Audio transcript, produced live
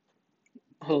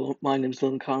Hello, my name's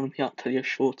Lynn Khan. I'm here to tell you a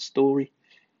short story.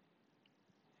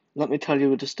 Let me tell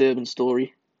you a disturbing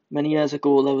story. Many years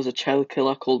ago, there was a child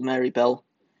killer called Mary Bell.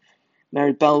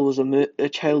 Mary Bell was a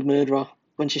child murderer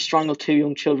when she strangled two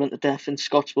young children to death in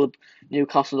Scotchwood,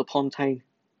 Newcastle upon Tyne.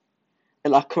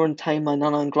 At that current time, my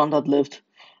nana and granddad lived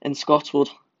in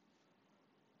Scotchwood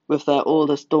with their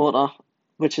oldest daughter,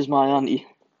 which is my auntie.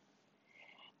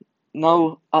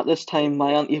 Now, at this time,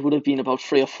 my auntie would have been about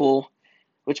 3 or 4,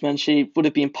 which meant she would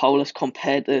have been powerless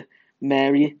compared to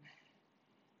Mary.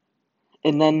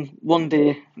 And then one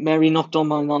day, Mary knocked on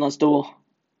my nana's door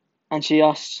and she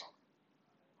asked,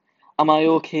 "Am I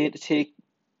okay to take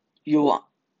your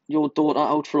your daughter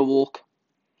out for a walk?"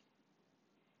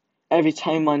 Every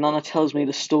time my nana tells me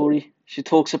the story, she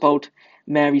talks about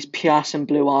Mary's piercing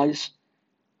blue eyes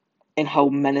and how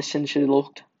menacing she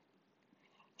looked.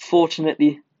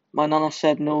 Fortunately, my nana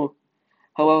said no.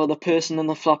 However, the person in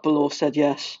the flat below said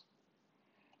yes.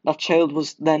 That child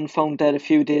was then found dead a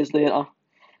few days later,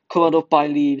 covered up by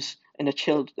leaves in a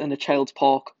child's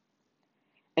park.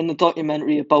 In the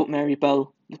documentary about Mary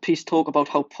Bell, the police talk about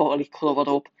how poorly covered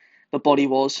up the body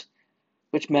was,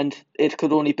 which meant it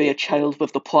could only be a child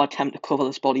with the poor attempt to cover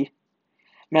this body.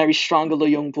 Mary strangled a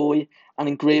young boy and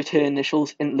engraved her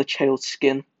initials into the child's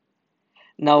skin.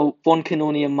 Now, one can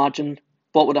only imagine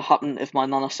what would have happened if my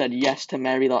nana said yes to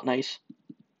Mary that night.